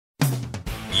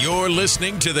You're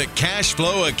listening to the Cash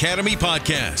Flow Academy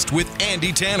podcast with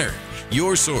Andy Tanner,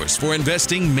 your source for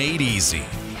investing made easy.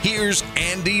 Here's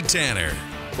Andy Tanner.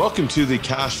 Welcome to the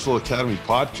Cash Flow Academy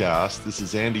podcast. This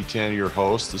is Andy Tanner, your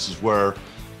host. This is where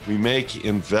we make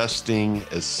investing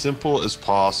as simple as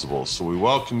possible. So we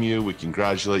welcome you. We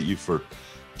congratulate you for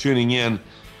tuning in.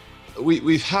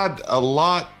 We've had a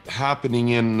lot happening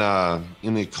in the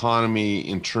economy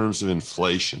in terms of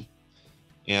inflation.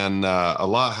 And a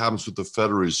lot happens with the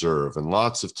Federal Reserve and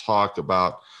lots of talk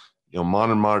about,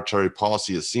 modern monetary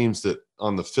policy. It seems that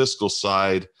on the fiscal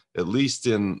side, at least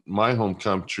in my home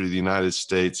country, the United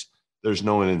States, there's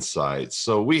no end in sight.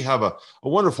 So we have a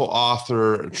wonderful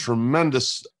author,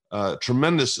 tremendous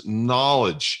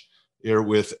knowledge here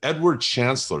with Edward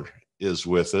Chancellor is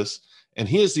with us. And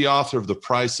he is the author of The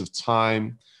Price of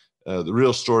Time, The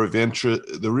Real Story of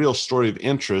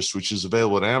Interest, which is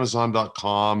available at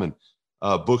Amazon.com and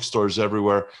bookstores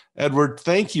everywhere. Edward,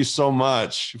 thank you so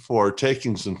much for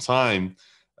taking some time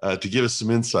to give us some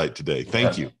insight today.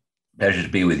 Thank you. Pleasure to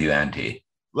be with you, Andy.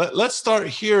 Let's start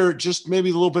here, just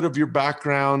maybe a little bit of your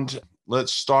background.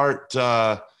 Let's start,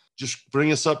 just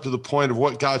bring us up to the point of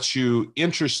what got you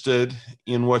interested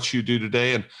in what you do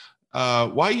today and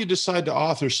why you decide to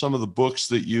author some of the books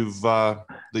that you've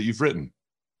written.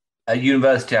 At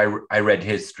university, I read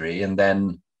history, and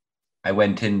then I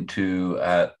went into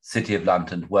City of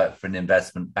London to work for an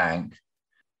investment bank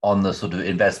on the sort of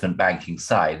investment banking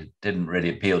side. It didn't really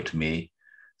appeal to me.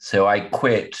 So I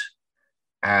quit,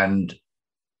 and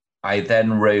I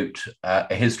then wrote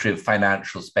a history of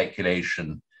financial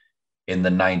speculation in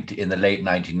the late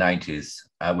 1990s,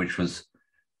 which was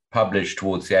published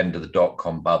towards the end of the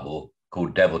dot-com bubble,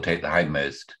 called Devil Take the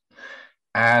Hindmost.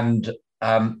 And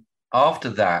after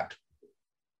that,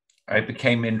 I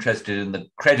became interested in the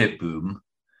credit boom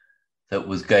that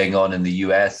was going on in the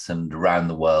US and around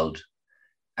the world.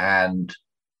 And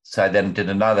so I then did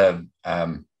another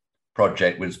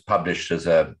project, which was published as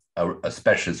a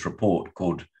specialist report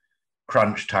called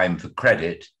Crunch Time for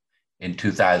Credit in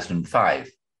 2005.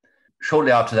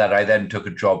 Shortly after that, I then took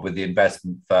a job with the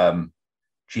investment firm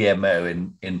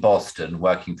GMO in Boston,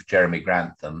 working for Jeremy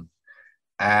Grantham.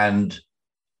 And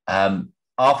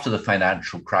after the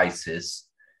financial crisis,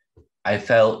 I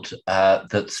felt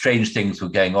that strange things were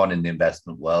going on in the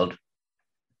investment world.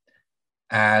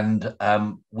 And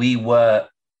we were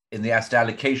in the asset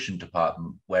allocation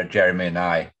department where Jeremy and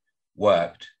I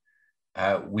worked.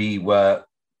 We were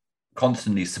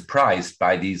constantly surprised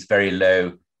by these very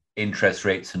low interest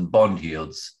rates and bond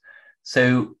yields.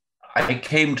 So I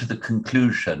came to the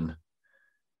conclusion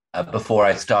before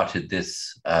I started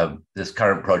this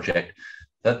current project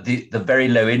that the very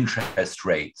low interest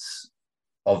rates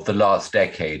of the last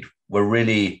decade were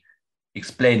really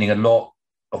explaining a lot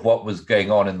of what was going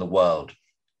on in the world.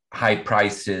 High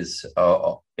prices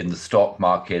in the stock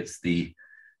markets, the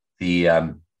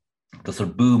sort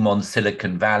of boom on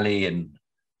Silicon Valley and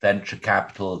venture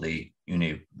capital, the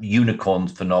unicorn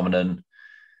phenomenon,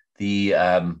 the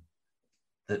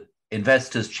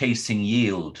investors chasing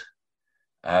yield,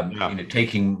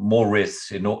 taking more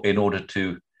risks in order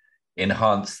to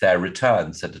enhance their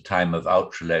returns at a time of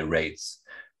ultra low rates.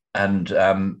 And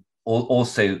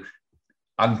also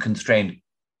unconstrained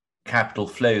capital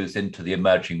flows into the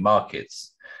emerging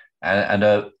markets, and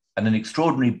an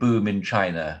extraordinary boom in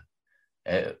China,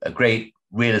 a great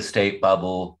real estate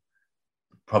bubble,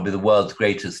 probably the world's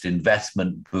greatest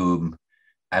investment boom,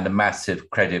 and a massive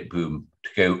credit boom to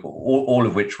go, all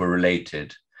of which were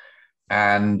related.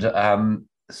 And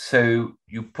so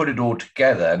you put it all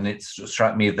together, and it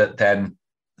struck me that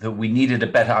we needed a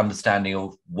better understanding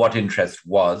of what interest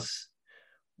was,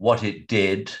 what it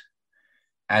did,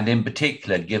 and in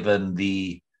particular, given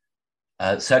the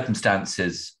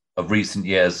circumstances of recent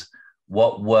years,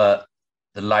 what were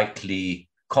the likely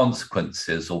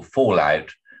consequences or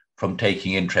fallout from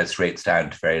taking interest rates down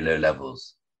to very low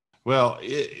levels. Well,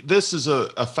 this is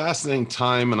a fascinating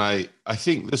time, and I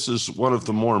think this is one of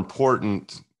the more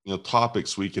important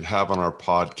topics we could have on our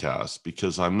podcast,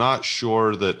 because I'm not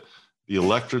sure that the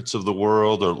electorates of the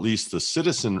world, or at least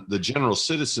the general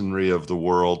citizenry of the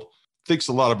world, thinks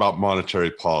a lot about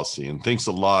monetary policy and thinks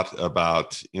a lot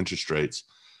about interest rates.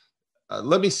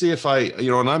 Let me see if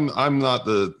and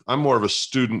I'm more of a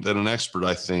student than an expert,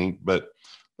 I think, but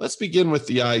let's begin with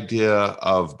the idea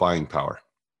of buying power.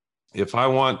 If I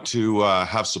want to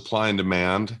have supply and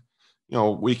demand,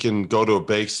 we can go to a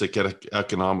basic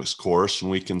economics course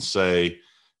and we can say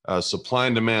supply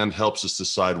and demand helps us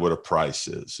decide what a price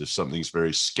is. If something's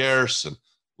very scarce and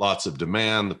lots of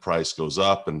demand, the price goes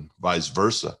up, and vice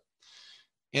versa.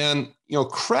 And,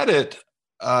 credit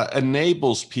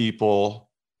enables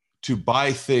people to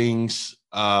buy things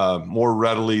more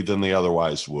readily than they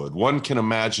otherwise would. One can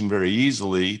imagine very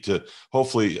easily, to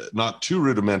hopefully not too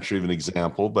rudimentary of an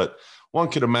example, but one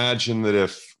could imagine that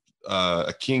if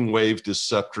a king waved his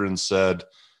scepter and said,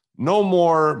 no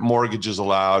more mortgages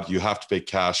allowed, you have to pay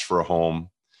cash for a home,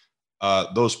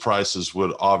 those prices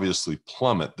would obviously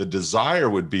plummet. The desire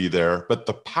would be there, but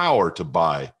the power to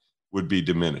buy would be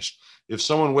diminished. If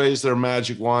someone waves their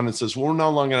magic wand and says, well, we're no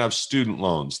longer going to have student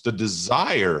loans, the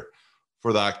desire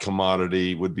for that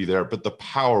commodity would be there, but the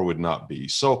power would not be.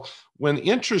 So when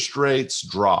interest rates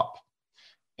drop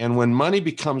and when money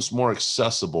becomes more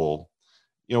accessible,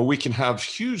 we can have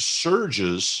huge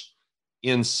surges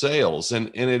in sales. And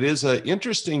it is an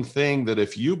interesting thing that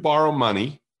if you borrow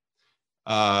money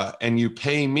and you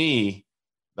pay me,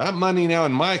 that money now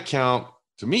in my account,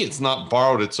 to me, it's not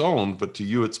borrowed its own, but to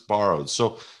you, it's borrowed.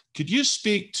 So could you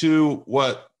speak to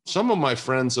what some of my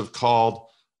friends have called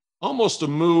almost a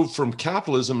move from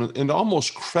capitalism into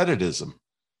almost creditism,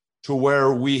 to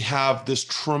where we have this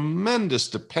tremendous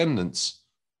dependence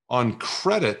on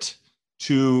credit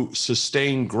to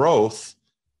sustain growth,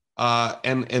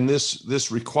 and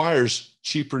this requires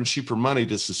cheaper and cheaper money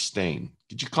to sustain.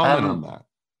 Could you comment on that,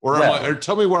 or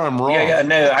tell me where I'm wrong?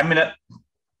 No. I mean,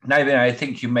 I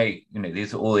think you make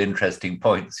these are all interesting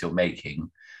points you're making.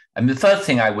 And the first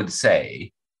thing I would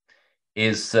say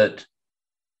is that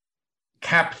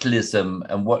capitalism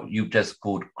and what you've just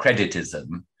called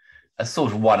creditism are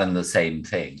sort of one and the same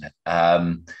thing.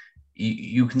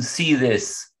 You can see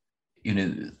this,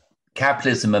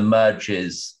 capitalism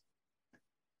emerges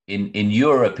in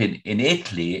Europe, in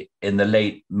Italy, in the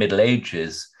late Middle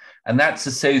Ages, and that's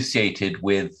associated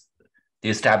with the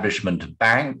establishment of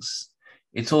banks.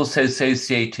 It's also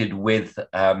associated with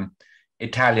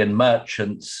Italian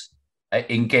merchants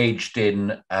engaged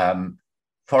in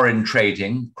foreign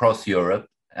trading across Europe.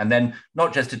 And then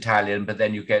not just Italian, but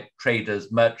then you get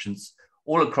traders, merchants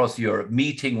all across Europe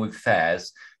meeting with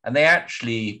fairs, and they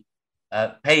actually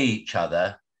pay each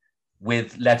other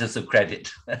with letters of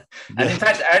credit. And in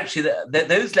fact, actually,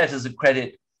 those letters of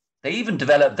credit, they even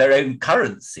developed their own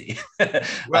currency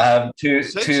to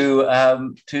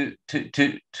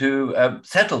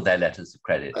settle their letters of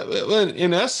credit. Well,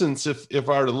 in essence, if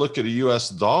I were to look at a U.S.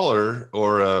 dollar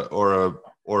or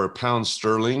a pound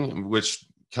sterling, which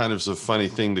kind of is a funny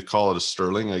thing to call it a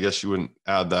sterling, I guess you wouldn't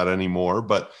add that anymore,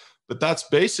 but that's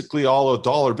basically all a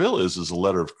dollar bill is a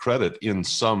letter of credit.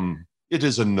 It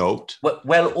is a note.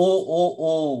 Well,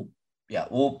 all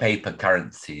paper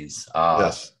currencies are,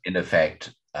 yes, in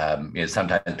effect.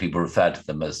 Sometimes people refer to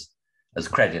them as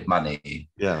credit money.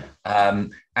 Yeah.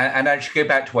 And I should go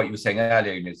back to what you were saying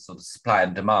earlier, sort of supply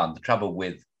and demand. The trouble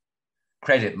with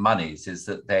credit monies is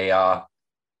that they are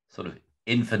sort of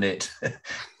infinite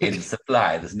in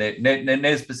supply. There's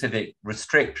no specific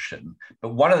restriction.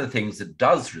 But one of the things that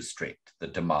does restrict the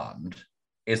demand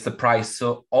is the price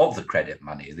of the credit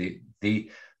money, the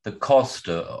cost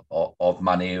of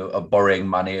money, of borrowing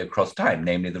money across time,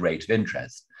 namely the rate of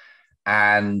interest.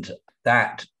 And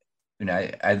that,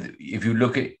 if you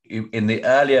look at in the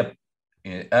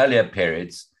earlier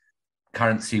periods,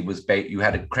 currency was based. You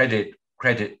had a credit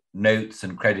notes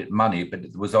and credit money, but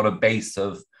it was on a base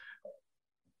of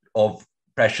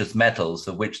precious metals,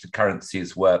 of which the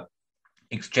currencies were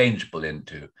exchangeable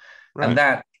into, right. And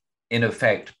that, in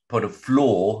effect, put a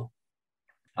floor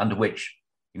under which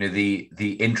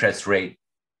the interest rate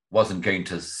wasn't going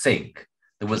to sink.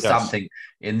 There was, yes, something,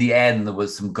 in the end, there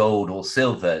was some gold or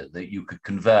silver that you could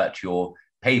convert your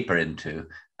paper into.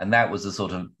 And that was a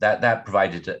sort of, that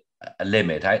provided a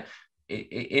limit.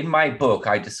 In my book,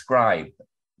 I describe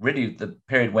really the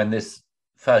period when this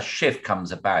first shift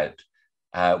comes about,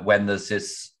 when there's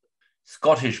this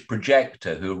Scottish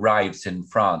projector who arrives in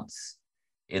France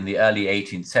in the early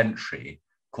 18th century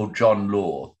called John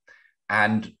Law.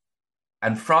 And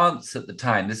France at the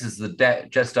time, this is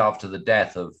just after the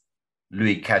death of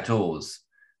Louis XIV,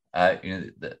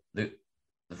 the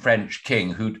French king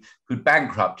who'd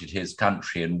bankrupted his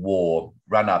country in war,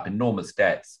 run up enormous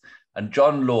debts. And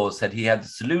John Law said he had the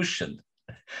solution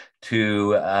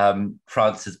to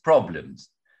France's problems,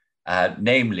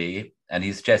 namely, and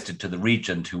he suggested to the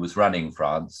regent who was running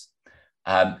France,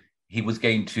 he was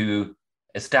going to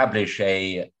establish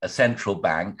a central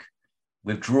bank,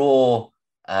 withdraw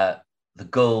the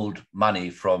gold money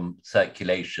from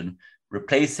circulation,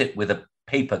 replace it with a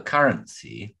paper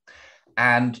currency,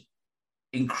 and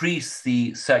increase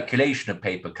the circulation of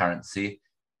paper currency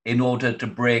in order to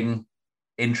bring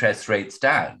interest rates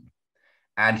down.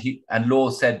 And Law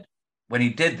said when he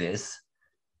did this,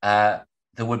 there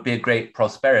would be a great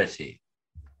prosperity.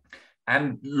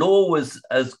 And Law was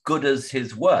as good as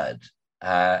his word.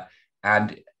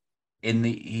 and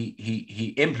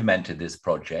he implemented this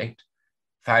project,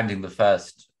 founding the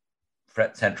first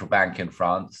central bank in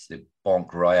France, the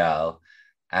Banque Royale,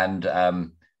 and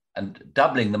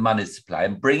doubling the money supply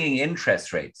and bringing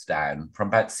interest rates down from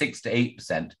about 6 to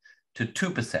 8% to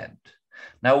 2%.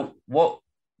 Now, what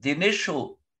the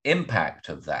initial impact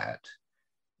of that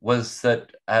was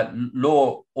that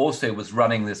Law also was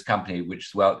running this company,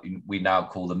 which we now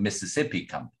call the Mississippi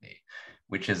Company,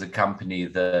 which is a company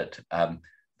that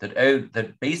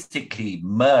that basically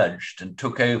merged and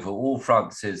took over all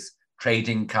France's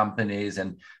trading companies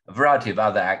and a variety of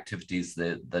other activities,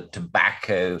 the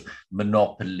tobacco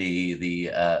monopoly,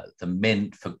 the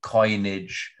mint for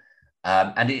coinage,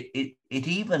 and it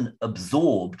even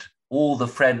absorbed all the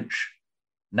French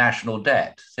national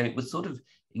debt. So it was sort of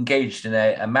engaged in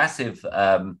a massive,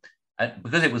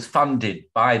 because it was funded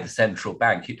by the central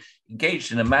bank, it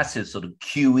engaged in a massive sort of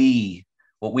QE,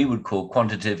 what we would call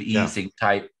quantitative easing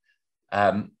type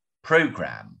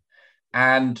program.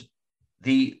 And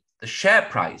the share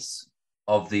price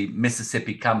of the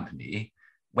Mississippi Company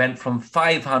went from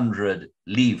 500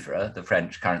 livres, the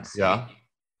French currency,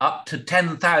 up to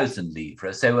 10,000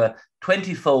 livres. So a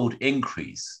 20-fold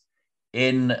increase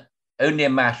in only a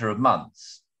matter of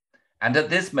months. And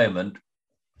at this moment,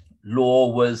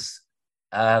 Law was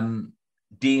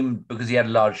deemed, because he had a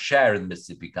large share in the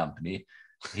Mississippi Company,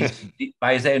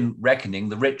 by his own reckoning,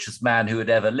 the richest man who had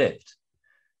ever lived.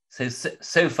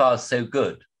 So far, so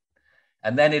good.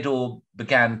 And then it all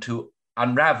began to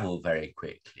unravel very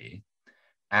quickly.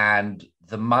 And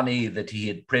the money that he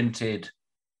had printed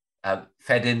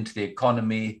fed into the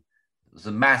economy. There was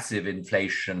a massive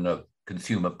inflation of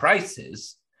consumer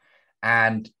prices.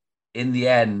 And in the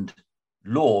end,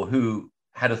 Law, who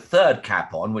had a third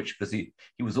cap on, which because he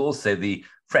was also the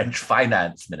French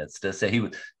finance minister, so he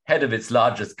was head of its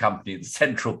largest company, the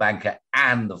central banker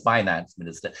and the finance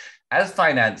minister. As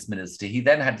finance minister, he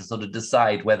then had to sort of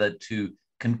decide whether to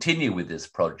continue with this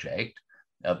project,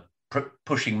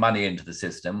 pushing money into the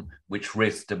system, which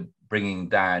risked bringing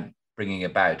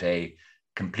about a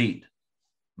complete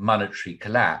monetary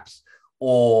collapse,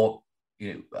 or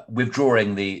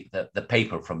withdrawing the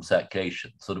paper from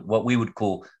circulation, sort of what we would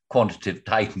call quantitative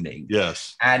tightening.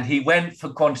 Yes. And he went for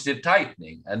quantitative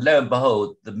tightening. And lo and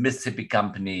behold, the Mississippi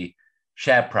Company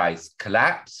share price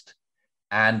collapsed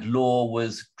and Law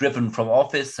was driven from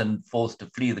office and forced to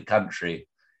flee the country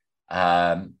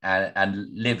and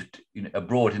lived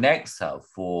abroad in exile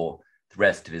for the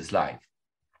rest of his life.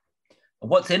 And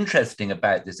what's interesting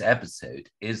about this episode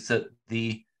is that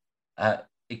the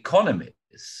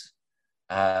economists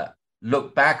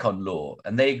look back on Law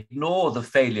and they ignore the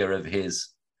failure of his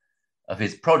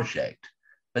project,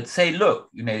 but say, look,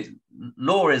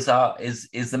 Law is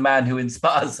the man who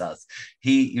inspires us.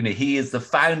 He is the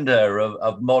founder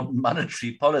of modern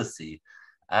monetary policy,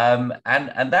 and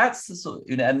that's the sort.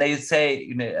 And they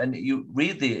say, and you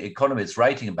read the economists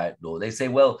writing about Law, they say,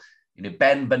 well,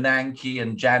 Ben Bernanke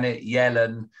and Janet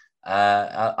Yellen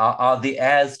are the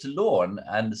heirs to Law,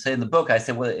 and so in the book I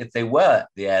said, well, if they were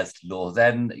the heirs to Law,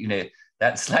 then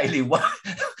that's slightly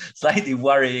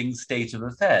worrying state of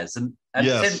affairs. And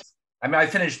yes. Since I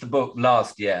finished the book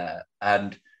last year,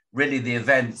 and really the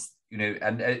events,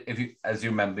 and as you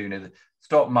remember, the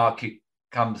stock market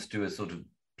comes to a sort of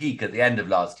peak at the end of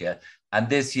last year, and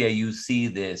this year you see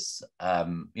this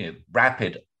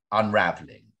rapid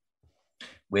unraveling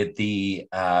with the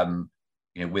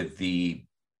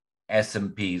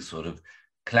S&P sort of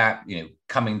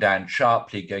coming down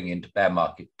sharply, going into bear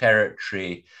market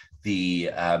territory. The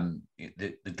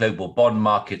global bond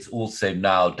market's also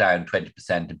now down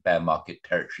 20% in bear market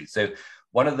territory. So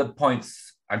one of the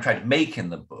points I'm trying to make in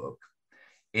the book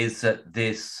is that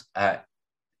this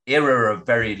era of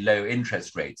very low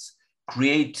interest rates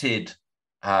created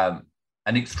an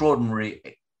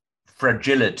extraordinary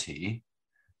fragility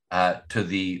to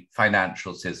the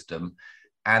financial system.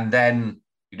 And then,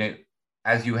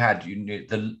 as you had,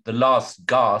 the last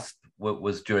gasp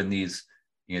was during these,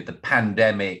 the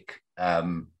pandemic,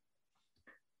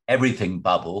 everything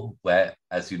bubble, where,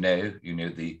 as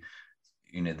the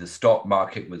stock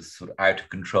market was sort of out of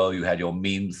control. You had your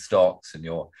meme stocks and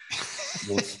your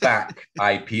SPAC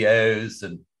IPOs,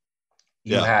 and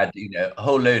you had a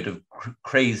whole load of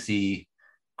crazy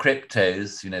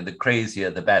cryptos. The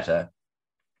crazier the better,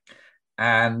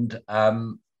 and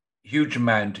huge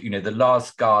amount. The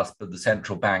last gasp of the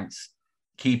central banks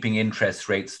keeping interest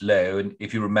rates low. And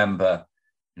if you remember,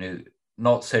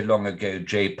 not so long ago,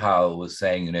 Jay Powell was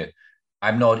saying,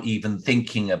 I'm not even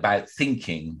thinking about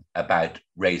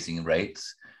raising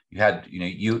rates. You had,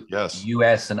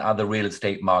 US and other real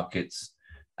estate markets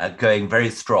going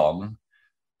very strong.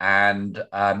 and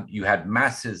you had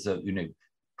masses of,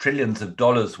 trillions of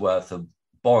dollars worth of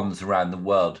bonds around the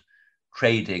world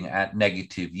trading at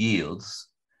negative yields.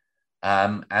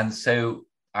 And so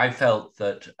I felt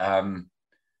that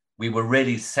we'd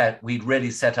really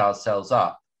set ourselves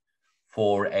up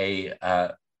for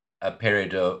a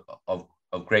period of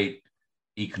great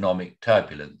economic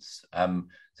turbulence.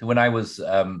 So when I was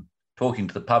talking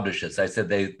to the publishers, I said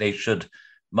they should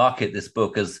market this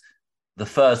book as the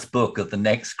first book of the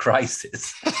next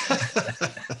crisis.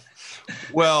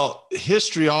 Well,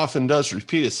 history often does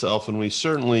repeat itself, and we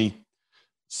certainly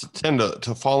tend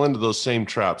to fall into those same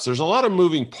traps. There's a lot of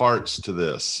moving parts to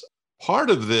this. Part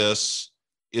of this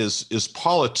is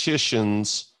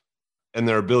politicians and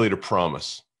their ability to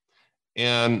promise.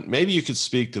 And maybe you could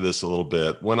speak to this a little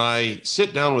bit. When I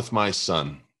sit down with my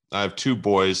son, I have two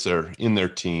boys, they're in their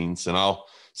teens, and I'll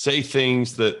say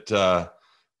things that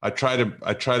I try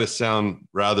to sound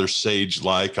rather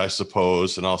sage-like, I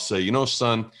suppose. And I'll say,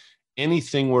 son,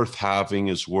 anything worth having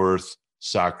is worth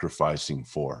sacrificing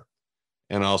for.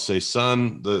 And I'll say,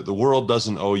 son, the world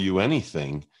doesn't owe you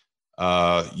anything.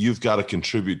 You've got to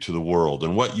contribute to the world.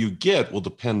 And what you get will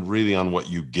depend really on what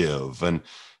you give. And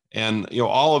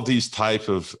all of these type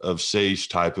of sage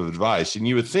type of advice. And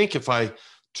you would think if I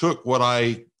took what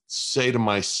I say to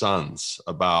my sons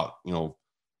about,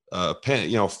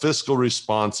 fiscal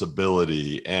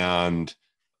responsibility and,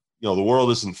 the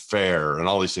world isn't fair and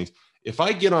all these things. If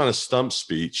I get on a stump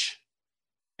speech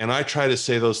and I try to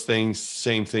say those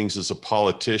same things as a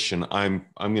politician, I'm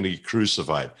going to get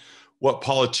crucified. What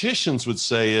politicians would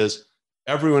say is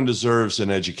everyone deserves an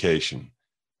education.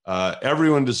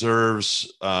 Everyone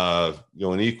deserves, an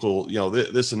equal,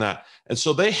 this and that. And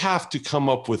so they have to come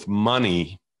up with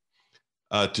money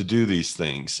to do these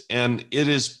things. And it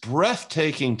is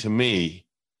breathtaking to me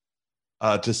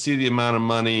to see the amount of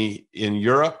money in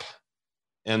Europe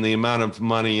and the amount of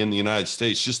money in the United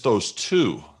States, just those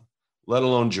two, let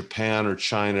alone Japan or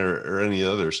China or any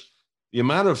others. The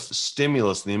amount of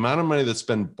stimulus, the amount of money that's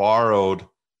been borrowed,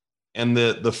 and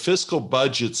the fiscal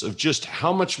budgets of just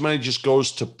how much money just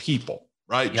goes to people,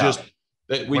 right? Yeah.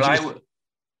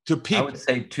 To people. I would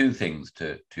say two things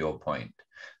to your point.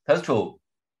 First of all,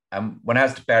 one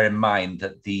has to bear in mind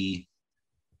that the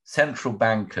central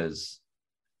bankers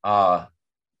are,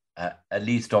 at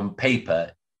least on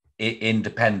paper,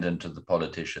 independent of the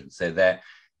politicians. So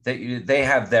they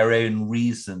have their own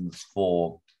reasons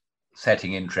for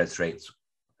setting interest rates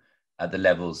at the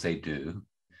levels they do.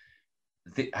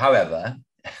 However,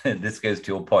 this goes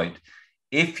to your point,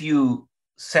 if you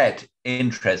set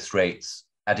interest rates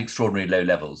at extraordinarily low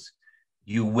levels,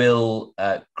 you will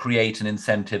create an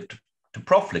incentive to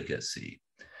profligacy.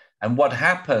 And what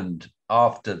happened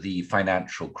after the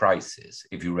financial crisis,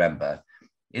 if you remember,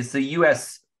 is the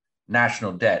US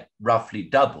national debt roughly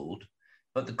doubled,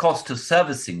 but the cost of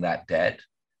servicing that debt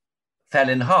fell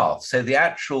in half. So the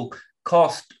actual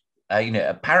cost,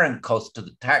 apparent cost to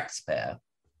the taxpayer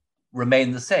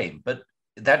remained the same. But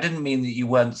that didn't mean that you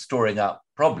weren't storing up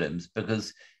problems,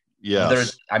 because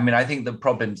I think the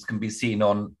problems can be seen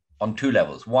on two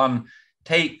levels. One,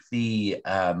 take the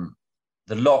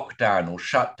lockdown or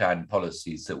shutdown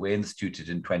policies that were instituted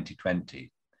in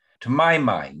 2020. To my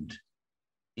mind,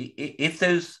 if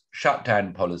those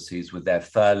shutdown policies with their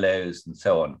furloughs and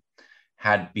so on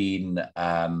had been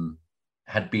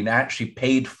actually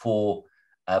paid for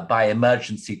by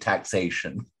emergency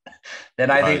taxation,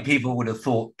 then I think people would have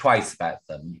thought twice about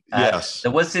them. Yes.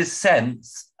 There was this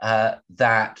sense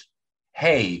that,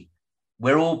 hey,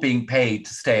 we're all being paid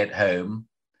to stay at home.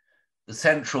 The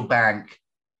central bank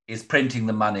is printing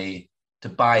the money to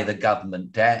buy the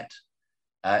government debt.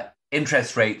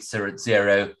 Interest rates are at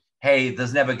zero. Hey,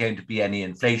 there's never going to be any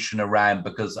inflation around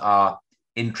because our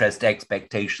interest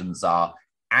expectations are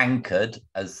anchored,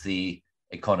 as the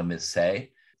economists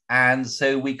say. And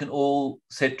so we can all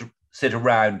sit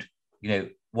around,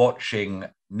 watching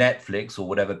Netflix or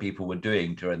whatever people were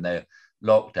doing during their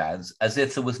lockdowns as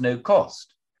if there was no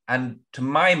cost. And to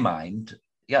my mind,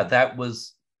 that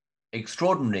was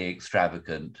extraordinarily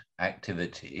extravagant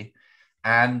activity.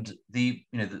 And the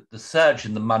surge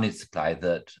in the money supply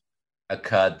that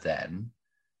occurred then,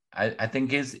 I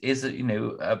think is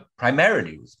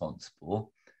primarily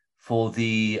responsible for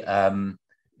the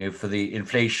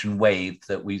inflation wave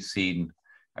that we've seen.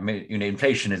 I mean,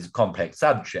 inflation is a complex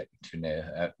subject.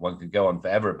 One could go on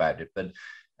forever about it. But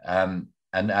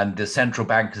and the central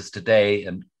bankers today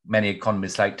and many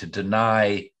economists like to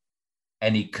deny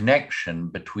any connection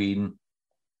between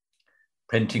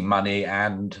printing money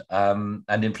and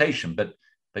inflation.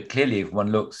 But clearly, if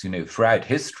one looks, throughout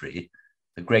history,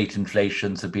 the great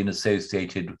inflations have been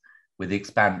associated with the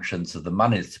expansions of the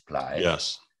money supply.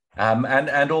 Yes.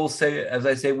 And also, as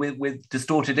I say, with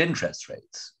distorted interest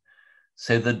rates.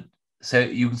 So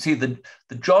you can see the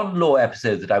John Law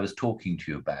episode that I was talking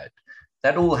to you about,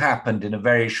 that all happened in a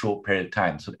very short period of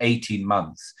time, sort of 18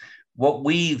 months. What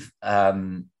we've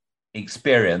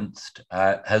experienced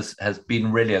has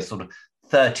been really a sort of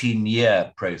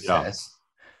 13-year process.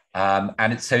 Yeah.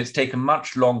 And it's taken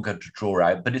much longer to draw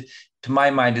out, but to my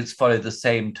mind, it's followed the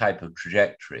same type of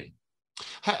trajectory.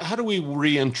 How do we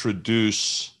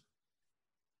reintroduce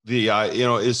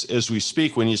as we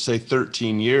speak, when you say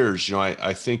 13 years,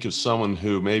 I think of someone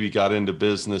who maybe got into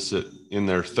business in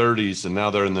their 30s and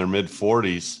now they're in their mid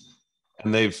 40s,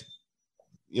 and they've,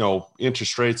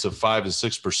 interest rates of 5 to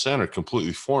 6% are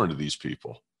completely foreign to these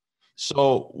people.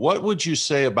 So what would you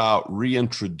say about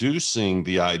reintroducing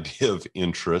the idea of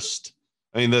interest?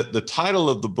 I mean, the title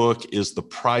of the book is The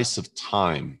Price of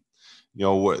Time.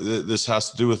 This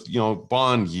has to do with,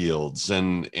 bond yields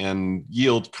and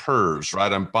yield curves,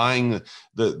 right? I'm buying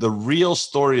the real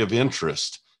story of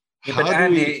interest. Yeah, but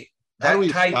Andy, that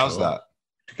title,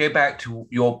 to go back to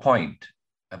your point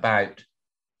about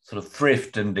sort of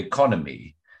thrift and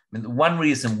economy, I mean, the one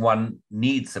reason one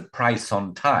needs a price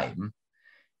on time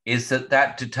is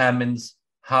that determines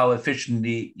how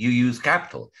efficiently you use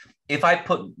capital. If I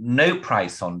put no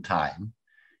price on time,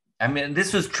 I mean,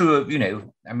 this was true of,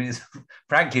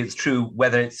 frankly, it's true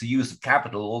whether it's the use of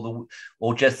capital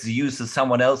or just the use of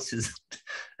someone else's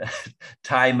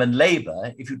time and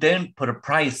labor. If you don't put a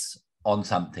price on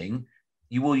something,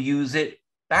 you will use it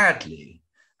badly.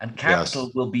 And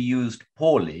capital will be used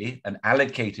poorly and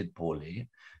allocated poorly,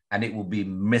 and it will be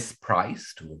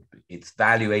mispriced, or its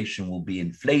valuation will be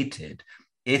inflated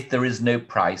if there is no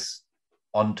price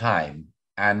on time.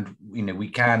 And,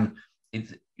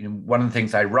 one of the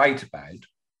things I write about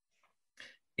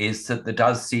is that there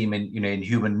does seem in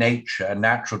human nature a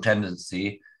natural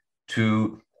tendency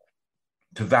to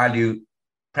value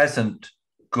present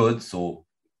goods or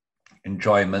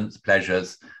enjoyments,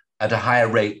 pleasures at a higher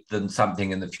rate than something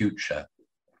in the future.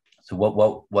 So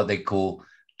what they call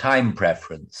time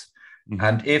preference. Mm-hmm.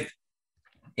 And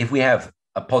if we have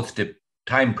a positive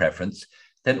time preference,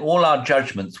 then all our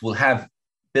judgments will have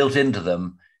built into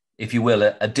them, if you will,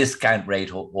 a discount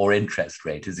rate or interest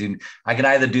rate. As in, I can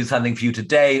either do something for you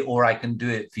today or I can do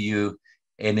it for you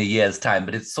in a year's time,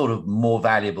 but it's sort of more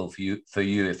valuable for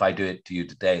you if I do it to you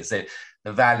today. So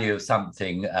the value of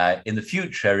something in the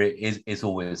future is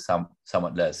always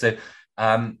somewhat lower. So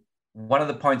one of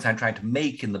the points I'm trying to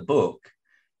make in the book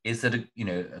is that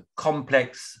a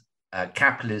complex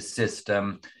capitalist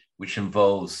system which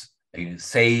involves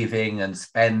saving and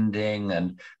spending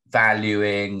and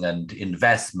valuing and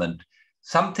investment,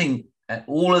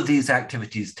 all of these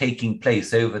activities taking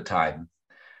place over time,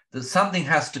 that something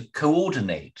has to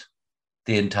coordinate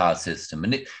the entire system.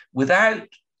 And without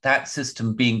that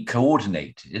system being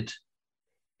coordinated,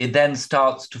 it then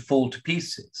starts to fall to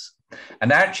pieces.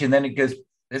 And actually, and then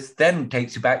this then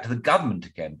takes you back to the government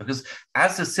again, because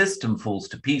as the system falls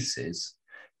to pieces,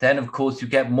 then of course you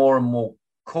get more and more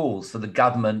calls for the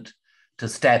government to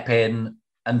step in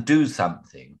and do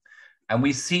something. And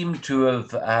we seem to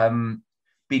have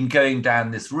been going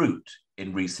down this route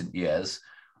in recent years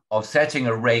of setting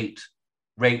a rate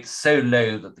so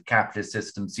low that the capitalist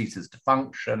system ceases to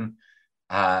function.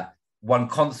 One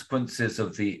consequences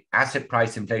of the asset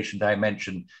price inflation that I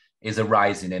mentioned is a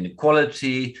rise in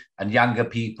inequality, and younger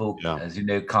people, as you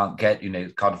know, can't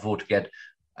afford to get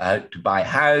to buy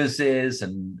houses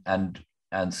and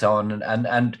so on,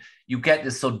 and you get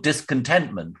this sort of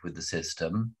discontentment with the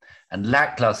system and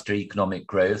lackluster economic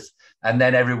growth, and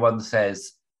then everyone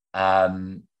says,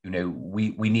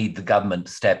 we need the government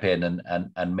to step in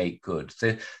and make good.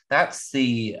 So that's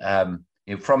the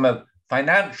from a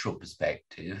financial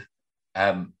perspective,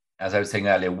 as I was saying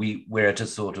earlier, we're at a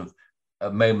sort of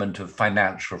a moment of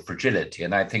financial fragility,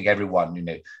 and I think everyone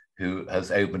who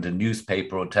has opened a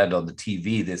newspaper or turned on the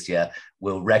TV this year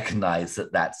will recognize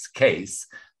that that's the case.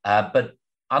 But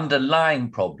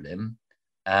underlying problem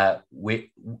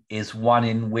is one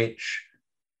in which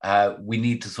we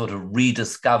need to sort of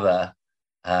rediscover,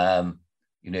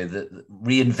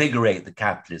 reinvigorate the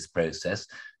capitalist process,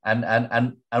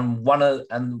 and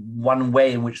one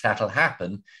way in which that'll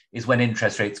happen is when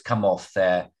interest rates come off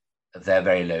their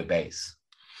very low base.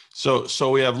 So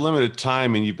we have limited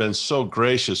time, and you've been so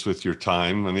gracious with your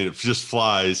time. I mean, it just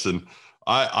flies, and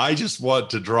I just want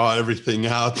to draw everything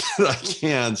out that I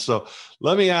can. So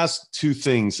let me ask two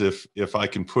things, if I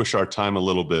can push our time a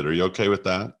little bit. Are you okay with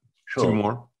that? Sure. Two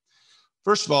more.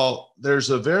 First of all,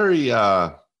 there's a very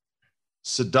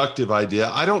seductive idea.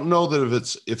 I don't know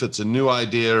that if it's a new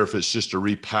idea or if it's just a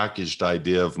repackaged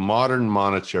idea of modern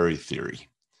monetary theory,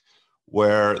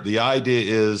 where the idea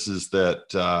is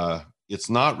that it's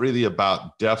not really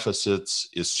about deficits.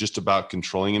 It's just about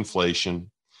controlling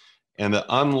inflation. And that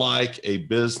unlike a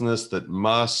business that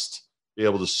must be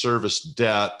able to service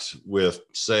debt with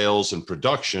sales and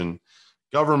production,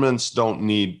 governments don't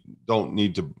need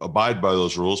to abide by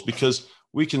those rules, because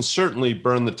we can certainly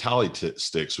burn the tally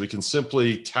sticks. We can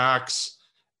simply tax,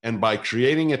 and by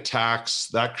creating a tax,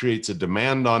 that creates a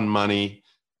demand on money.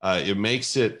 It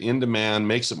makes it in demand,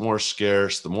 makes it more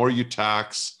scarce. The more you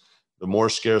tax, the more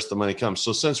scarce the money comes.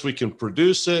 So since we can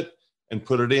produce it and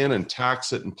put it in and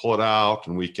tax it and pull it out,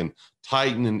 and we can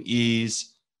tighten and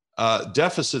ease,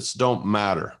 deficits don't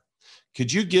matter.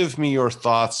 Could you give me your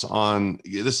thoughts on,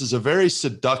 this is a very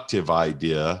seductive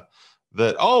idea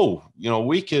that,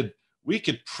 we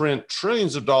could print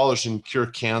trillions of dollars and cure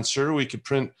cancer. We could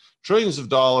print trillions of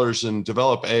dollars and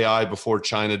develop AI before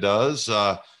China does.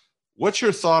 What's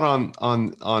your thought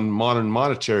on modern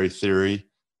monetary theory,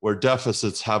 where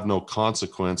deficits have no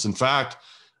consequence? In fact,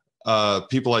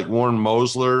 people like Warren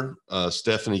Mosler,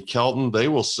 Stephanie Kelton, they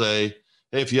will say,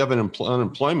 hey, if you have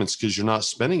unemployment, it's because you're not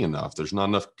spending enough. There's not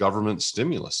enough government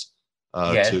stimulus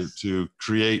to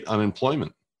create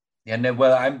unemployment. Yeah, no,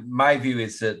 well, my view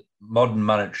is that modern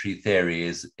monetary theory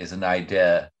is an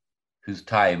idea whose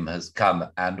time has come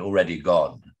and already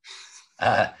gone.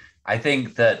 I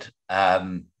think that,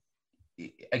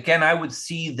 again, I would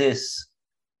see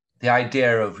the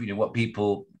idea of what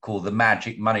people call the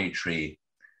magic money tree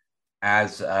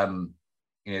as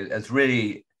as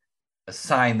really a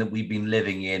sign that we've been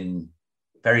living in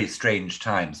very strange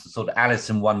times, the sort of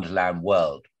Alice in Wonderland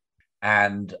world.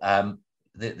 And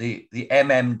the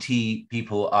MMT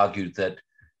people argued that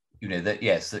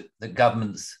that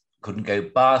governments couldn't go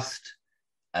bust.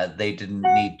 They didn't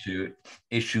need to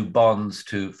issue bonds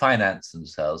to finance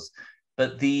themselves.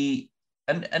 But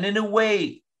and in a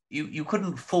way, you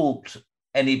couldn't fault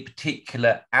any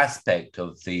particular aspect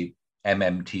of the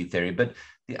MMT theory, but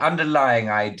the underlying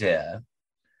idea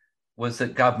was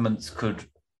that governments could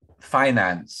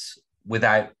finance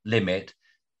without limit,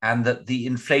 and that the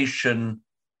inflation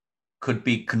could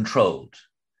be controlled.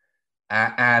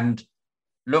 And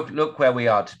look where we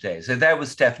are today. So there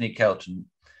was Stephanie Kelton,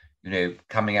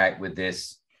 coming out with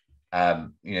this,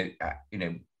 in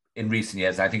recent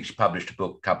years. I think she published a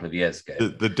book a couple of years ago.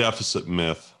 The deficit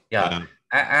myth. Yeah.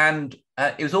 And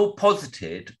it was all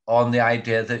posited on the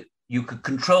idea that you could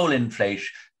control inflation.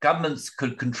 Governments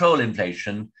could control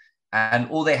inflation, and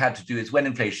all they had to do is, when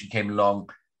inflation came along,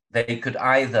 they could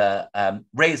either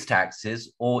raise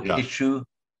taxes or issue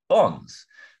bonds.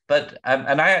 But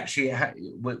and I actually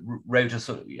wrote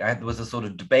there was a sort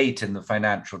of debate in the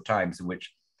Financial Times in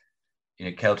which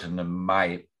Kelton and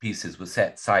my pieces were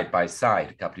set side by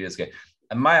side a couple of years ago,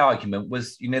 and my argument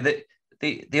was that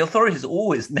the authorities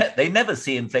they never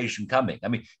see inflation coming. I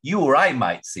mean, you or I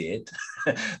might see it,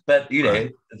 but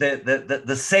Right.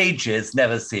 the sages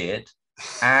never see it.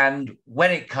 And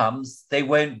when it comes, they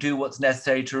won't do what's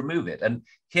necessary to remove it. And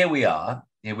here we are,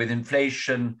 with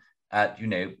inflation at,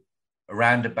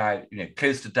 around about,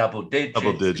 close to double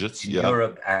digits in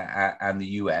Europe and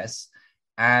the US.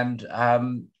 And,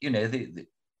 the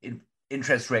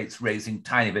interest rates raising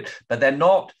tiny bit, but they're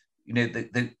not,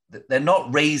 they're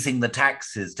not raising the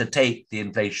taxes to take the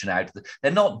inflation out.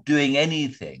 They're not doing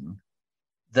anything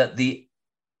that the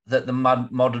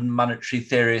modern monetary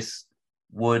theorists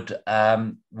would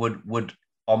on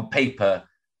paper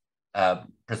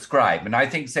prescribe. And I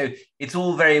think so. It's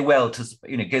all very well to,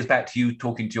 it goes back to you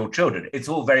talking to your children. It's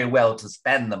all very well to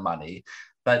spend the money,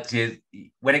 but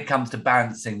when it comes to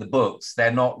balancing the books,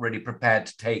 they're not really prepared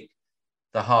to take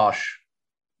the harsh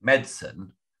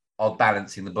medicine of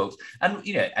balancing the books. And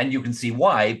and you can see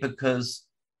why, because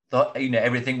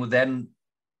everything would then,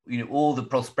 all the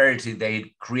prosperity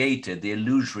they created, the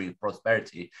illusory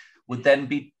prosperity, would then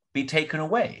be taken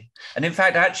away. And in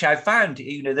fact, actually, I found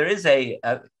there is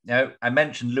I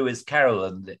mentioned Lewis Carroll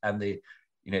and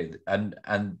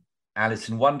Alice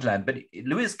in Wonderland, but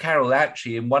Lewis Carroll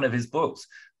actually, in one of his books,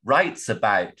 writes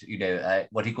about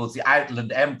what he calls the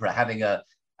Outland Emperor having a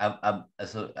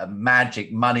sort of a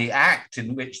magic money act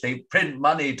in which they print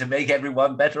money to make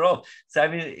everyone better off. So I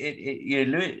mean,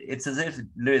 it's as if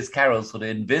Lewis Carroll sort of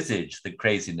envisaged the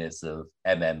craziness of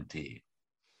MMT.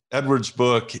 Edward's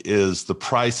book is The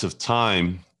Price of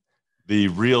Time, the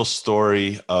real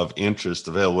story of interest,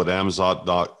 available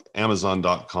at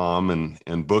Amazon.com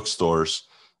and bookstores.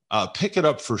 Pick it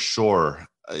up for sure.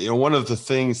 One of the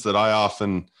things that I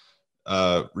often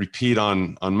repeat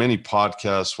on many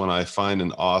podcasts when I find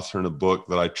an author in a book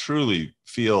that I truly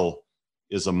feel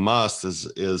is a must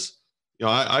is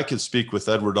I could speak with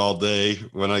Edward all day.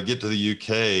 When I get to the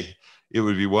UK, it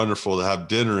would be wonderful to have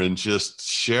dinner and just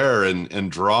share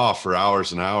and draw for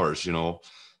hours and hours,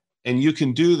 And you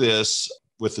can do this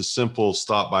with a simple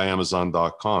stop by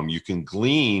Amazon.com. You can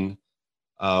glean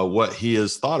what he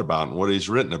has thought about and what he's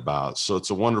written about. So it's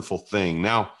a wonderful thing.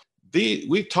 Now,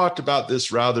 we've talked about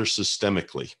this rather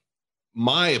systemically.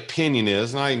 My opinion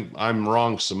is, and I'm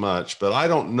wrong so much, but I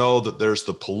don't know that there's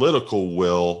the political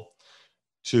will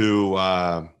to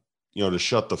to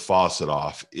shut the faucet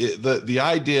off. The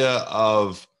idea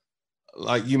of,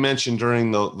 like you mentioned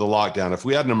during the lockdown, if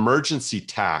we had an emergency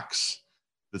tax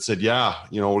that said, we're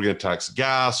going to tax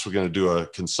gas, we're going to do a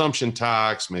consumption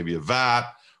tax, maybe a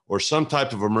VAT, or some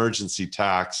type of emergency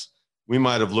tax, we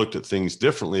might have looked at things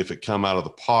differently if it come out of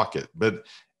the pocket. But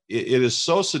it is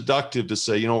so seductive to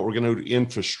say, we're going to do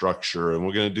infrastructure and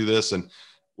we're going to do this and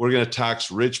we're going to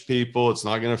tax rich people. It's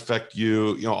not going to affect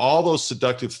you. All those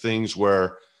seductive things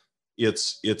where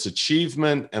it's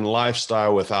achievement and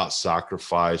lifestyle without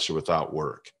sacrifice or without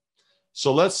work.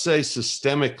 So let's say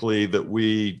systemically that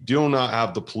we do not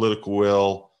have the political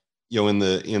will,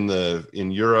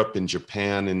 in Europe, in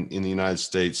Japan, in the United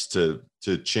States to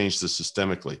change this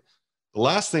systemically. The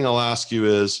last thing I'll ask you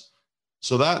is,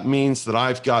 so that means that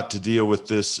I've got to deal with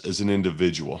this as an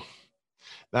individual.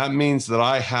 That means that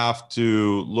I have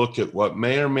to look at what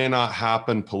may or may not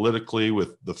happen politically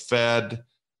with the Fed,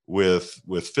 with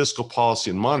fiscal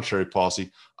policy and monetary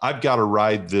policy. I've got to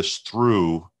ride this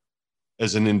through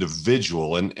as an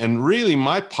individual. And really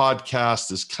my podcast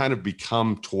has kind of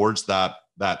become towards that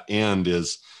end.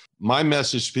 Is my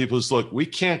message to people is, look, we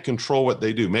can't control what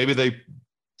they do. Maybe they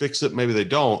fix it, maybe they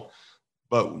don't.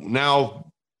 But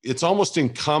now it's almost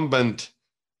incumbent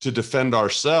to defend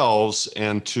ourselves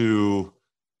and to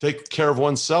take care of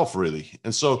oneself, really.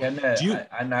 And so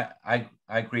I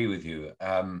agree with you.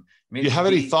 Do you have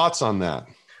any thoughts on that?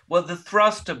 Well, the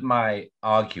thrust of my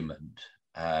argument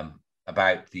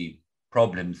about the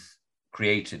problems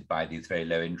created by these very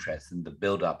low interests and the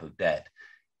buildup of debt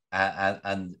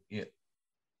and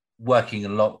working a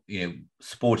lot,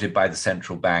 supported by the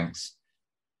central banks,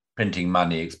 printing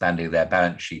money, expanding their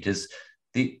balance sheet, is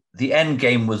the end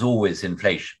game was always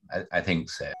inflation. I think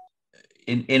so.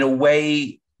 In a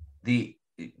way, the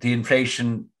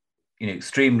inflation,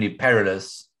 extremely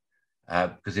perilous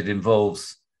because it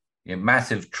involves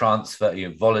massive transfer,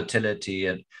 volatility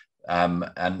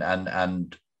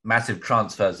and massive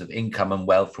transfers of income and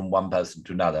wealth from one person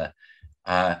to another.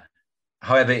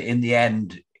 However, in the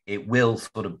end, it will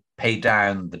sort of pay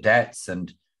down the debts,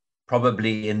 and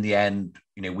probably in the end,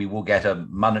 we will get a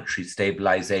monetary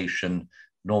stabilization,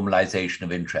 normalization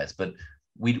of interest. But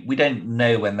we don't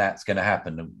know when that's going to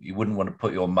happen. You wouldn't want to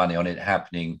put your money on it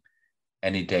happening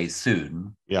any day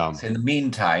soon. Yeah. So in the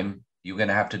meantime, you're going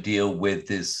to have to deal with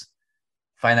this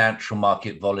financial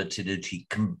market volatility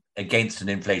against an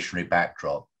inflationary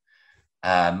backdrop.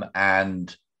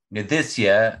 And this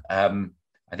year,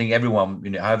 I think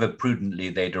everyone, however prudently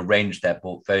they'd arranged their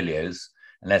portfolios,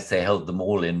 unless they held them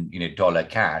all in, dollar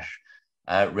cash,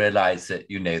 realized that,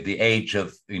 the age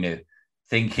of,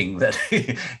 thinking that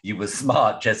you were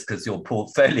smart just because your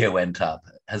portfolio went up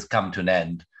has come to an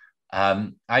end.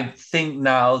 I think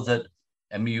now that,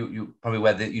 you probably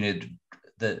aware that,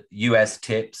 the US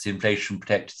TIPS, inflation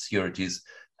protected securities,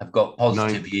 have got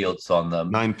positive yields on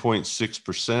them.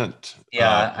 9.6%.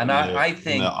 Yeah, and I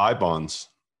think the I bonds.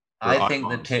 I think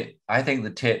the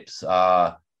TIPS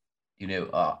are,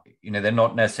 they're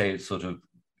not necessarily sort of,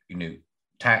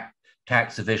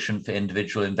 tax efficient for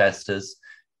individual investors.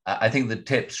 I think the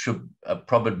TIPS should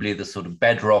probably the sort of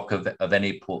bedrock of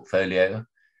any portfolio.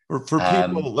 For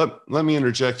people, let me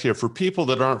interject here. For people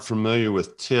that aren't familiar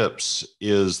with TIPS,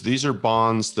 these are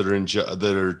bonds that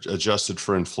are adjusted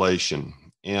for inflation.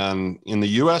 And in the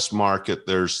U.S. market,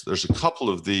 there's a couple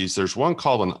of these. There's one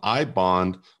called an I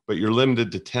bond, but you're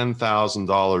limited to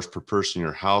 $10,000 per person in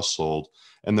your household,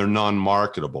 and they're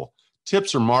non-marketable.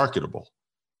 TIPS are marketable.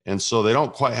 And so they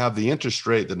don't quite have the interest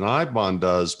rate that an I bond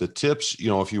does, but TIPS,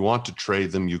 if you want to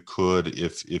trade them, you could,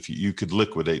 if you could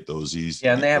liquidate those easily.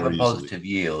 Yeah, and they have a positive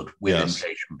yield with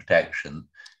inflation protection.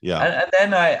 Yeah. And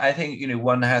then I think,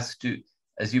 one has to,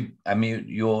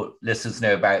 your listeners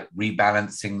know about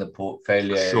rebalancing the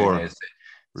portfolio.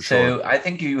 For sure. I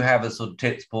think you have a sort of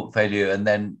TIPS portfolio and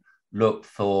then look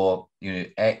for,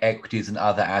 equities and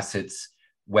other assets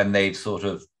when they've sort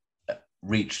of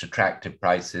reached attractive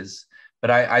prices. But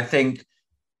I think,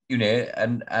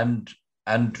 and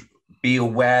be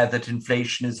aware that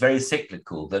inflation is very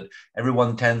cyclical, that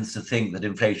everyone tends to think that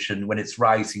inflation, when it's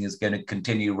rising, is going to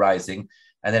continue rising,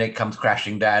 and then it comes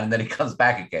crashing down, and then it comes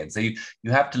back again. So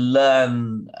you have to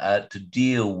learn to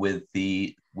deal with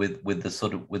the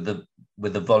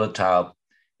volatile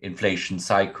inflation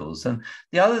cycles. And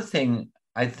the other thing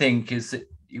I think is that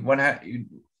one of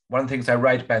the things I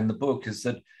write about in the book is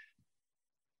that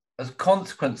as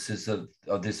consequences of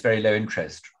this very low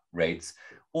interest rates,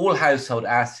 all household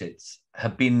assets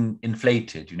have been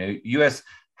inflated. US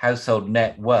household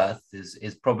net worth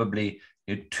is probably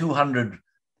 200%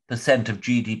 of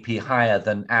GDP higher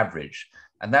than average.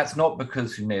 And that's not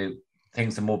because,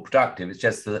 things are more productive. It's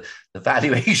just the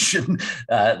valuation,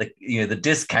 the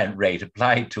discount rate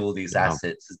applied to all these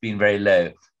assets has been very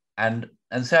low. And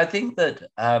so I think that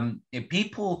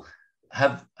people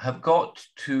have got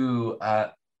to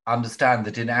understand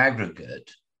that in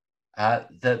aggregate,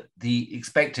 that the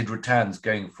expected returns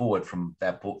going forward from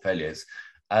their portfolios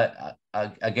are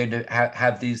going to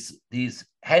have these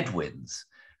headwinds.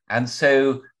 And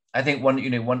so I think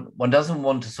one doesn't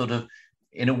want to sort of,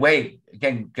 in a way,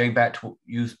 again, going back to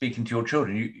you speaking to your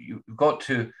children, you've got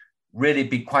to really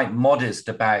be quite modest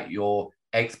about your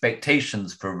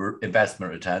expectations for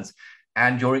investment returns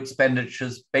and your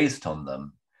expenditures based on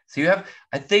them. So you have,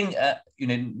 I think,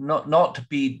 not to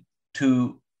be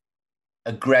too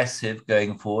aggressive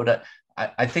going forward.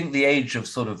 I think the age of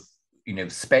sort of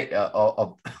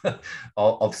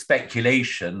of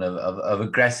speculation, of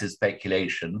aggressive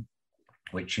speculation,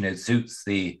 which suits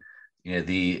the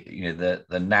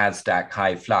NASDAQ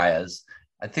high flyers,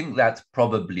 I think that's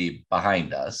probably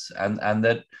behind us, and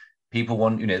that people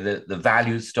want the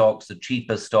value stocks, the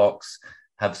cheaper stocks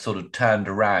have sort of turned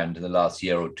around in the last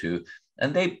year or two,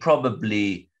 and they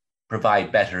probably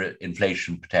provide better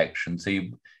inflation protection. So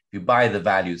you buy the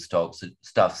value stocks,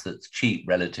 stuff that's cheap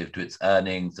relative to its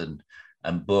earnings and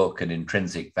book and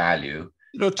intrinsic value.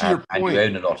 To your point, and you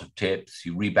own a lot of tips,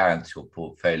 you rebalance your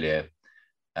portfolio,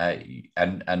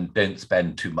 and don't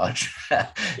spend too much.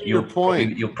 Your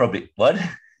point. You'll probably what?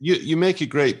 You make a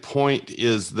great point,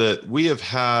 is that we have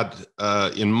had,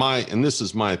 and this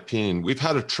is my opinion, we've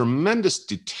had a tremendous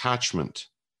detachment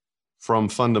from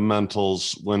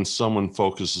fundamentals when someone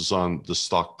focuses on the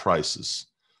stock prices.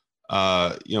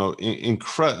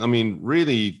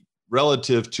 Really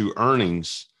relative to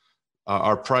earnings,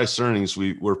 our price earnings,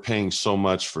 we're paying so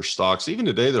much for stocks. Even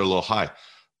today, they're a little high.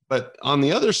 But on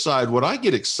the other side, what I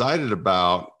get excited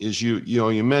about is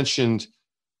you mentioned,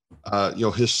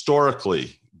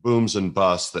 historically booms and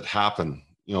busts that happen,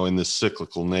 in this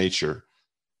cyclical nature.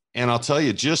 And I'll tell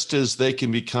you, just as they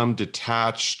can become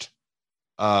detached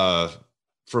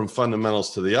from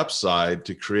fundamentals to the upside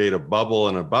to create a bubble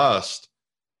and a bust,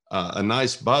 a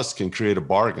nice bust can create a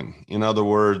bargain. In other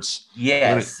words,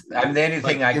 yes, and the only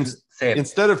thing I can say,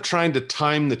 instead of trying to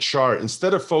time the chart,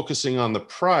 instead of focusing on the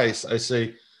price, I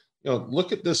say,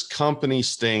 look at this company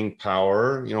staying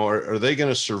power. Are they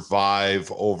going to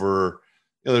survive over?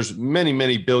 There's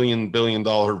many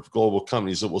billion-dollar global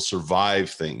companies that will survive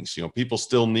things. People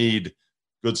still need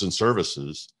goods and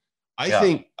services. I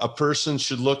think a person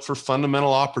should look for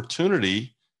fundamental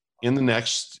opportunity in the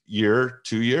next year,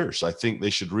 2 years. I think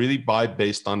they should really buy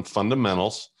based on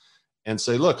fundamentals and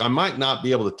say, look, I might not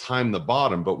be able to time the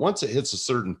bottom, but once it hits a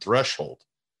certain threshold,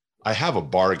 I have a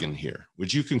bargain here.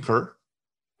 Would you concur?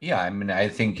 Yeah, I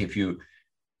think if you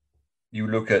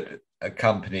look at a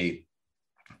company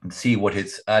and see what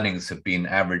its earnings have been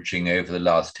averaging over the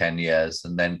last 10 years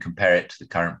and then compare it to the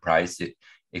current price,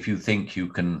 if you think you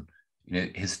can,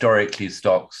 historically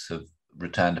stocks have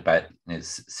returned about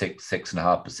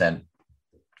 6.5%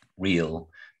 real.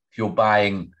 If you're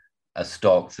buying a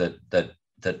stock that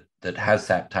has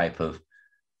that type of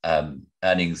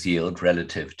earnings yield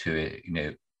relative to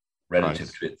it,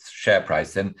 relative to its share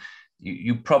price, then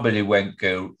you probably won't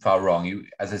go far wrong. You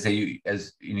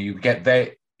get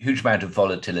very huge amount of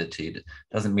volatility. It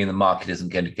doesn't mean the market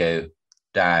isn't going to go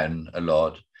down a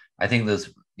lot. I think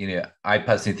I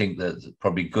personally think there's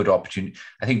probably good opportunity.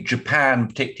 I think Japan,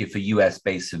 particularly for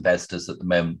US-based investors at the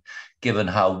moment, given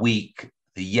how weak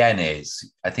the yen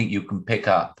is, I think you can pick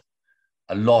up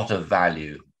a lot of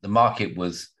value. The market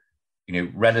was,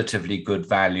 relatively good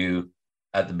value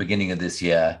at the beginning of this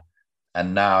year.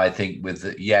 And now I think with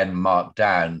the yen marked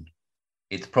down,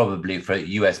 it's probably for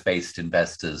US-based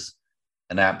investors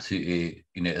an absolutely,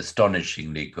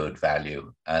 astonishingly good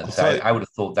value. So I would have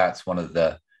thought that's one of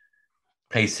the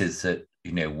places that,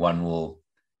 one will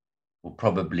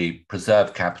probably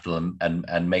preserve capital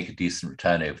and make a decent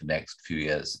return over the next few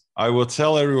years. I will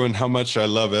tell everyone how much I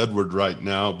love Edward right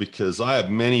now, because I have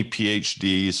many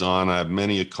PhDs on, I have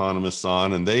many economists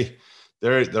on, and they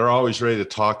they're always ready to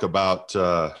talk about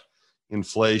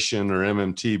inflation or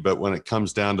MMT, but when it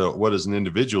comes down to what does an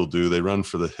individual do, they run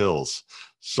for the hills.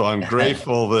 So I'm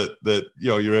grateful that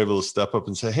you're able to step up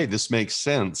and say, hey, this makes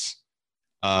sense,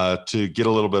 to get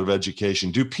a little bit of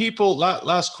education. Do people,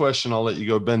 last question, I'll let you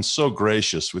go, Ben, so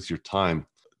gracious with your time.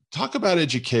 Talk about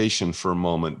education for a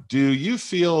moment. Do you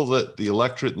feel that the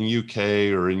electorate in the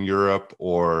UK or in Europe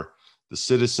or the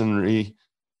citizenry,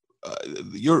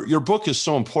 your book is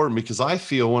so important because I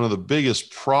feel one of the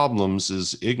biggest problems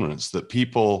is ignorance, that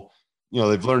people,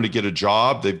 they've learned to get a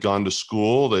job, they've gone to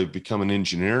school, they've become an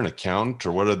engineer, an accountant,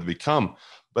 or whatever they become.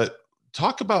 But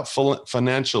talk about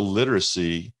financial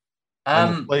literacy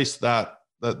and the place that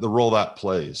the role that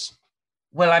plays.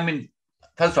 Well, I mean,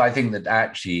 first of all, I think that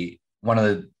actually one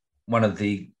of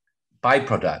the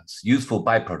byproducts, useful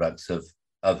byproducts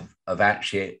of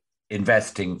actually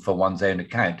investing for one's own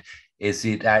account is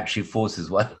it actually forces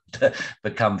one to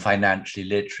become financially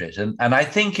literate. And I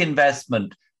think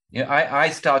investment,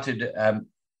 I started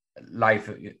life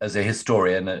as a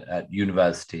historian at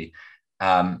university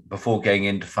before going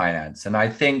into finance. And I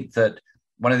think that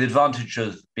one of the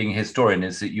advantages of being a historian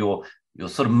is that you're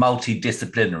sort of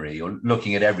multidisciplinary. You're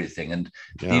looking at everything. And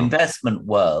the investment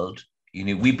world,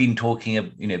 we've been talking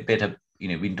a bit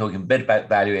about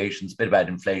valuations, a bit about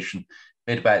inflation, a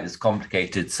bit about this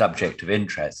complicated subject of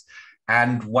interest.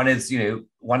 And one has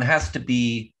to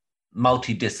be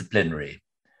multidisciplinary.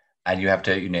 And you have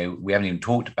to, we haven't even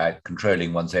talked about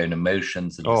controlling one's own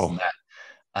emotions and this and that.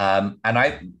 And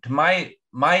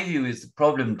my view is the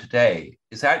problem today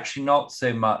is actually not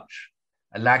so much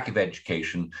a lack of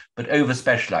education, but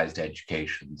over-specialized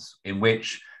educations in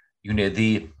which,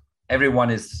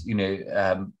 everyone's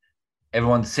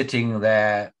sitting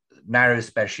there, narrow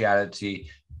speciality,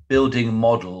 building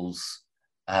models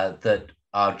that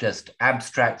are just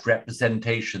abstract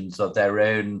representations of their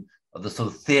own, of the sort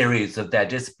of theories of their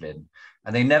discipline.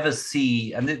 And they never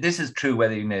see, and this is true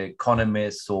whether,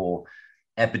 economists or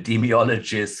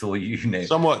epidemiologists or,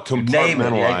 somewhat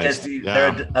compartmentalized. There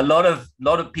are a lot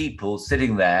of people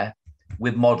sitting there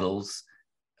with models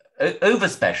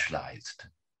over-specialized.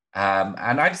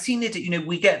 And I've seen it,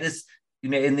 we get this,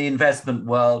 in the investment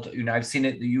world, I've seen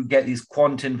it, you get these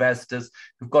quant investors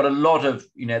who've got a lot of,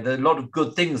 there are a lot of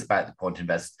good things about the quant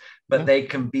investors, but they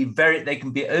can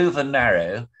be over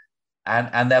narrow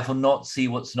and therefore not see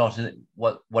what's not in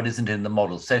what isn't in the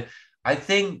model. So I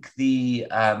think the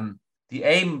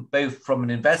aim, both from an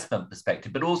investment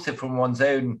perspective, but also from one's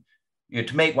own,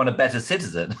 to make one a better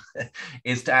citizen,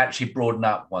 is to actually broaden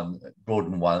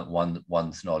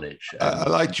one's knowledge. I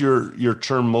liked your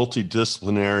term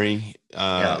multidisciplinary.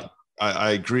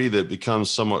 I agree that it becomes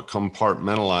somewhat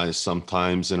compartmentalized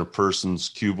sometimes in a person's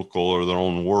cubicle or their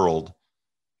own world.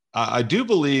 I do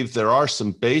believe there are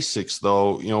some basics,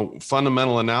 though.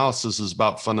 Fundamental analysis is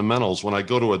about fundamentals. When I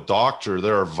go to a doctor,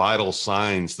 there are vital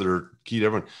signs that are key to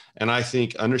everyone. And I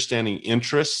think understanding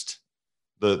interest,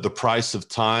 the price of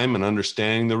time, and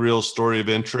understanding the real story of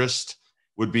interest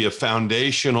would be a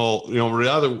foundational,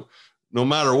 no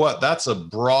matter what, that's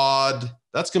going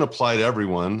to apply to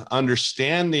everyone.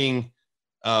 Understanding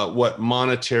what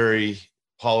monetary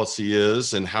policy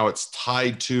is and how it's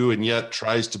tied to and yet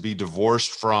tries to be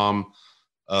divorced from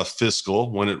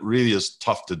fiscal, when it really is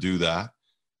tough to do that.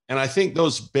 And I think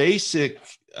those basic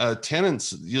tenets,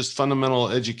 just fundamental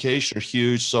education, are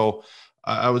huge. So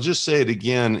I would just say it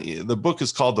again. The book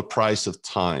is called The Price of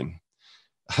Time.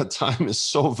 Time is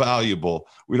so valuable.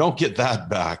 We don't get that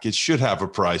back. It should have a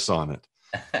price on it.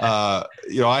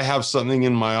 I have something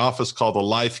in my office called a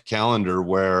life calendar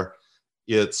where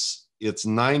it's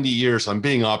 90 years. I'm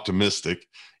being optimistic.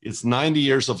 It's 90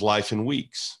 years of life in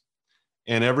weeks.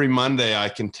 And every Monday I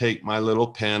can take my little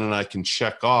pen and I can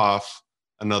check off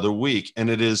another week.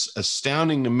 And it is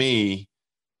astounding to me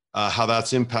how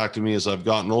that's impacted me as I've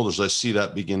gotten older, as I see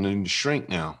that beginning to shrink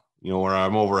now, where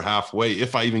I'm over halfway,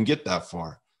 if I even get that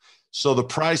far. So the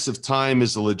price of time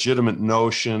is a legitimate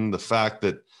notion, the fact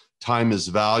that time is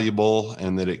valuable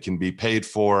and that it can be paid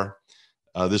for.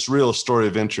 This real story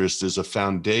of interest is a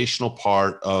foundational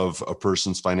part of a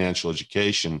person's financial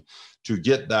education to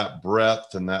get that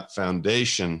breadth and that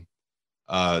foundation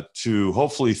to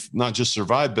hopefully not just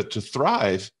survive, but to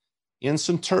thrive in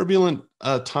some turbulent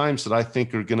times that I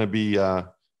think are going to be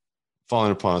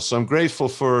falling upon us. So I'm grateful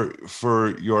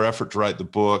for your effort to write the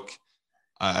book.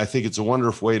 I think it's a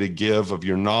wonderful way to give of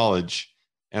your knowledge,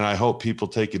 and I hope people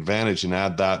take advantage and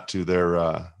add that to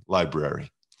their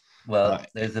library. Well,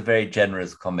 those are very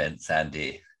generous comments,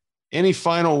 Andy. Any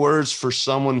final words for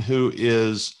someone who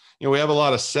is, we have a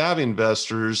lot of savvy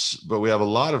investors, but we have a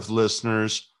lot of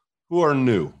listeners who are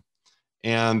new.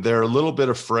 and they're a little bit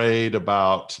afraid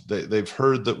about, they've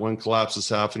heard that when collapses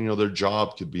happen, their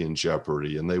job could be in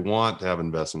jeopardy, and they want to have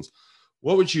investments.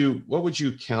 What would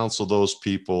you counsel those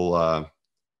people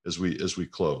as we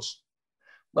close?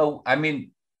 Well, I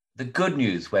mean, the good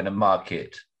news when a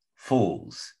market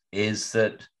falls is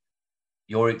that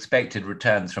your expected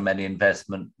returns from any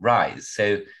investment rise.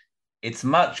 So it's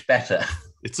much better.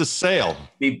 It's a sale. To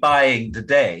be buying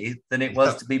today than it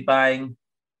was to be buying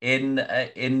in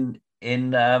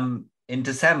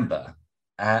December,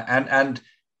 and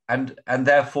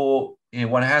therefore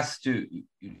one has to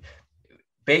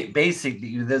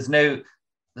basically there's no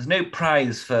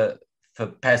prize for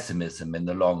pessimism in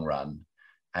the long run.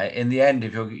 In the end,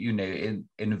 if you're in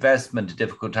investment at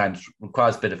difficult times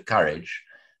requires a bit of courage,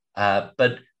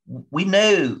 but we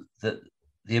know that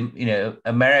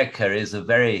America is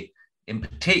in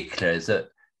particular is a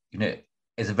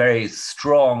very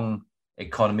strong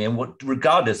economy, and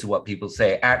regardless of what people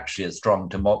say, actually a strong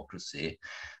democracy,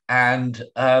 and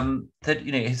that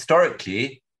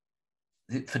historically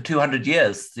for 200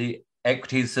 years the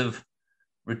equities have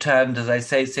returned, as I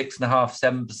say,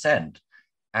 6.5%, 7%,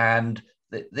 and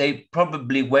they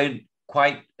probably won't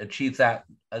quite achieve that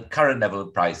at current level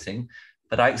of pricing,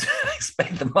 but I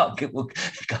expect the market will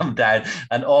come down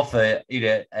and offer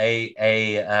that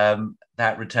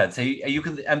return. So you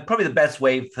can, and probably the best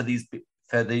way for the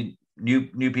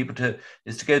new people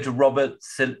is to go to Robert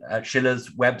Shiller's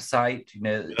website,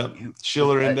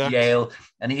 Shiller Index, Yale,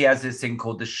 and he has this thing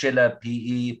called the Shiller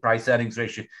PE, price earnings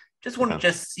ratio. Just want to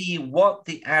just see what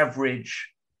the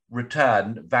average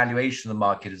return valuation of the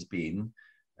market has been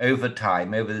over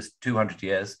time, over this 200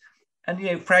 years.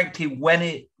 And frankly, when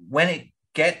it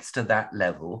gets to that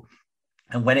level,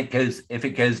 and if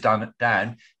it goes down,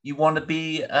 you want to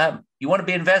be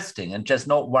investing and just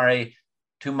not worry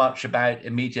too much about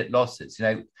immediate losses.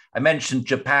 I mentioned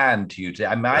Japan to you today.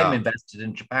 I'm invested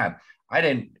in Japan. I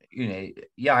don't,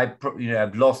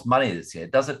 I've lost money this year.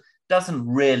 It doesn't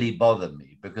really bother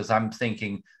me, because I'm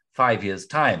thinking 5 years'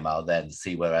 time, I'll then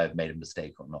see whether I've made a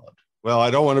mistake or not. Well,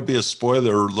 I don't want to be a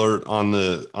spoiler alert on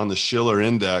the Shiller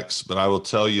Index, but I will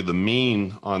tell you the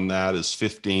mean on that is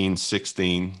 15,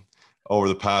 16 over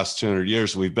the past 200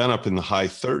 years. We've been up in the high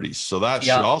 30s. So that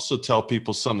should also tell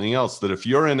people something else, that if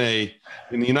you're in the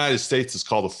United States, it's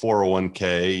called a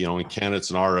 401k, in Canada, it's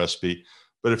an RSP.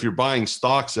 But if you're buying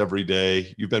stocks every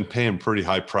day, you've been paying pretty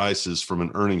high prices from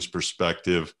an earnings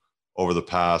perspective over the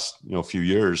past few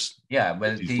years. Yeah,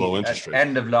 well, low interest rates.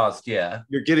 End of last year,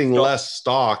 you're getting less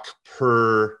stock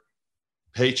per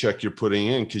paycheck you're putting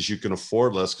in because you can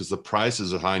afford less because the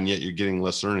prices are high, and yet you're getting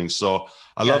less earnings. So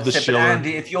I love the Shiller.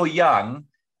 Andy, if you're young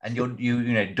and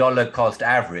you dollar cost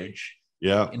average,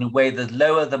 in a way that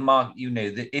lower the market,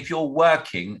 if you're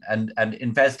working and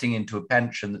investing into a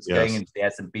pension that's going into the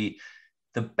S&P,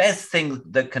 the best thing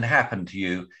that can happen to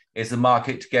you is the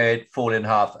market to fall in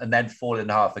half and then fall in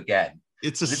half again.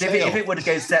 It's a sale. If it were to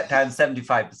go down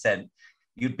 75%,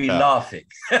 you'd be laughing.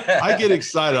 I get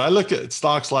excited. I look at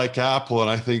stocks like Apple and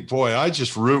I think, boy, I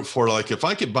just root for, if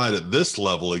I could buy it at this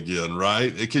level again,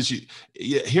 right? Because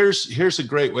here's a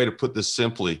great way to put this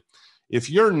simply. If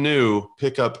you're new,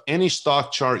 pick up any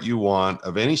stock chart you want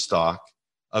of any stock,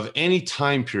 of any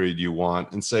time period you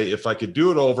want, and say, if I could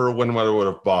do it over, when I would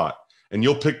have bought. And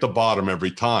you'll pick the bottom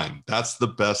every time. That's the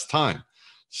best time.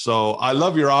 So I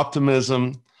love your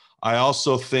optimism. I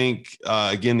also think,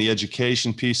 again, the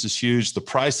education piece is huge. The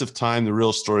Price of Time, the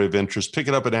real story of interest. Pick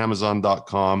it up at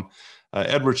Amazon.com.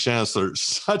 Edward Chancellor,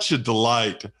 such a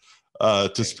delight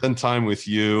to spend time with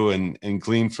you and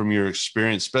glean from your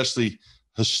experience, especially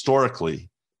historically.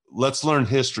 Let's learn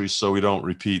history so we don't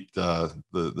repeat the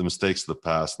mistakes of the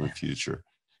past in the future.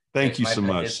 Thank you so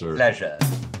much, sir. Pleasure.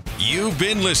 You've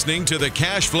been listening to the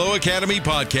Cash Flow Academy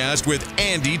podcast with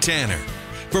Andy Tanner.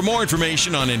 For more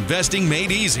information on investing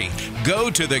made easy,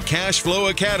 go to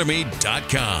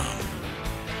thecashflowacademy.com.